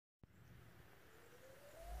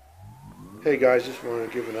Hey guys, just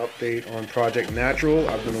wanted to give an update on Project Natural.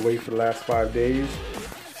 I've been away for the last 5 days.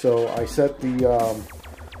 So I set the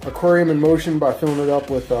aquarium in motion by filling it up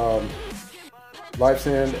with live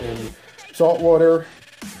sand and salt water.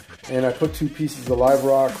 And I put 2 pieces of live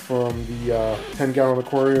rock from the 10-gallon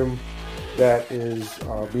aquarium that is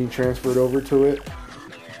being transferred over to it.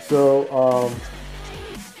 So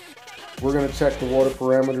we're going to check the water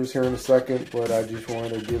parameters here in a second, but I just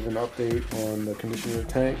wanted to give an update on the condition of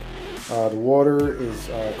the tank. The water is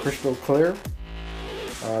crystal clear.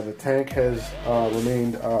 The tank has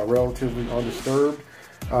remained relatively undisturbed.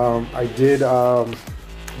 I did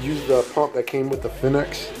use the pump that came with the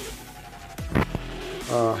Finex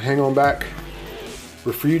hang on back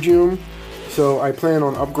refugium. So I plan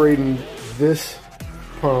on upgrading this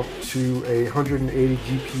pump to a 180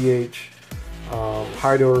 GPH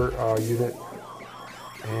hydro unit,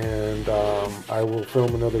 and I will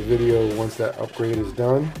film another video once that upgrade is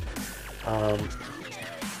done.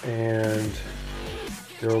 And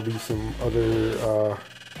there will be some other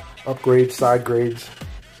upgrades, side grades.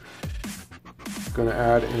 Going to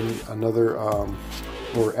add in another,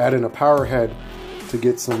 or add in a power head to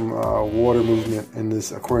get some water movement in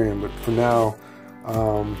this aquarium. But for now,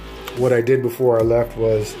 what I did before I left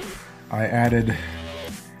was I added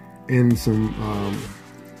in some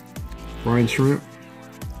brine shrimp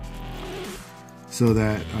so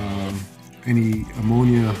that any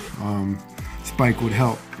ammonia spike would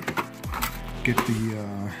help get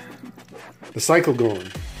the cycle going.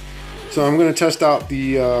 So I'm going to test out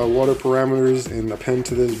the water parameters and append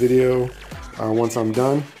to this video once I'm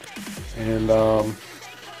done. And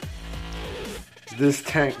this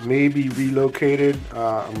tank may be relocated.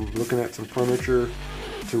 I'm looking at some furniture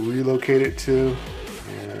to relocate it to,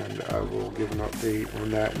 and I will give an update on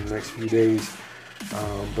that in the next few days.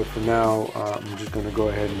 But for now, I'm just going to go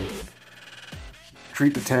ahead and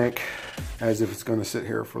treat the tank as if it's going to sit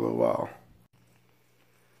here for a little while.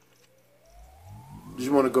 Just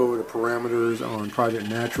want to go over the parameters on Project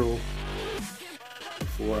Natural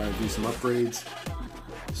before I do some upgrades.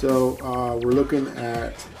 So we're looking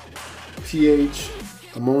at pH,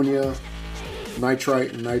 ammonia,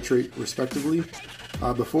 nitrite, and nitrate respectively.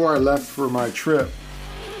 Before I left for my trip,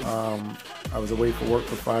 I was away for work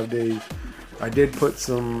for 5 days. I did put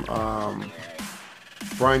some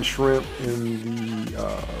brine shrimp in the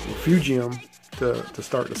refugium to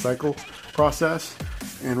start the cycle process.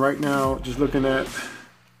 And right now, just looking at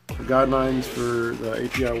the guidelines for the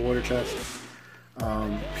API water test,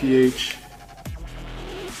 pH,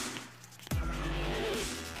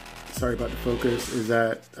 sorry about the focus, is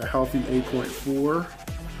at a healthy 8.4.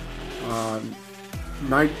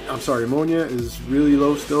 Ammonia is really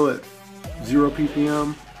low still at 0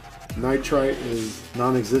 ppm. Nitrite is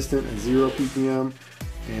non-existent at 0 ppm,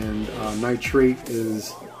 and nitrate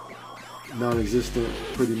is non-existent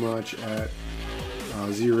pretty much at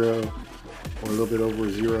 0 or a little bit over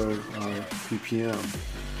 0 ppm.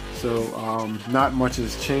 So not much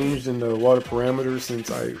has changed in the water parameters since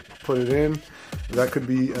I put it in. That could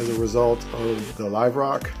be as a result of the live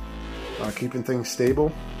rock keeping things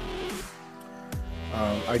stable.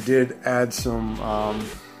 I did add some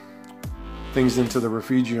things into the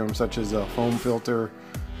refugium, such as a foam filter.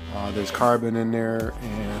 There's carbon in there,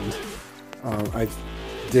 and I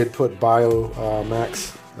did put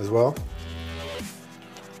Aquamaxx as well.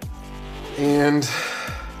 And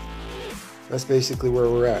that's basically where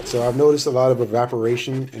we're at. So I've noticed a lot of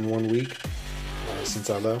evaporation in 1 week since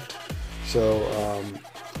I left. So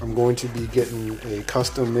I'm going to be getting a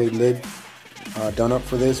custom made lid done up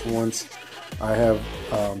for this once I have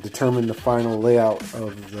determined the final layout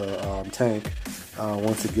of the tank.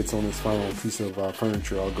 Once it gets on this final piece of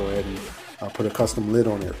furniture, I'll go ahead and put a custom lid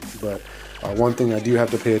on it. But one thing I do have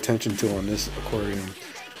to pay attention to on this aquarium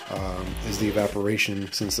is the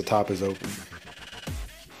evaporation, since the top is open.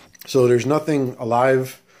 So there's nothing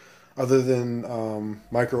alive other than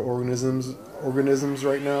microorganisms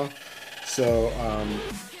right now. So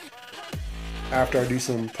after I do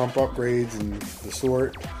some pump upgrades and the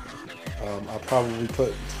sort, I'll probably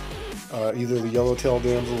put either the yellowtail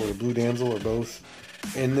damsel or the blue damsel or both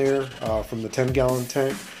in there from the 10-gallon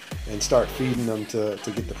tank and start feeding them to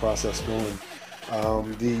get the process going.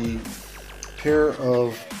 The pair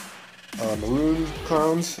of maroon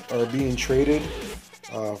clowns are being traded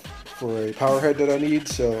for a power head that I need,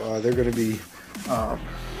 so they're going to be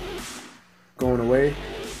going away,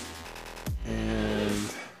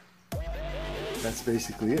 and that's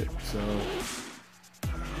basically it. So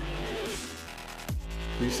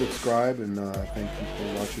please subscribe, and thank you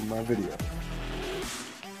for watching my video.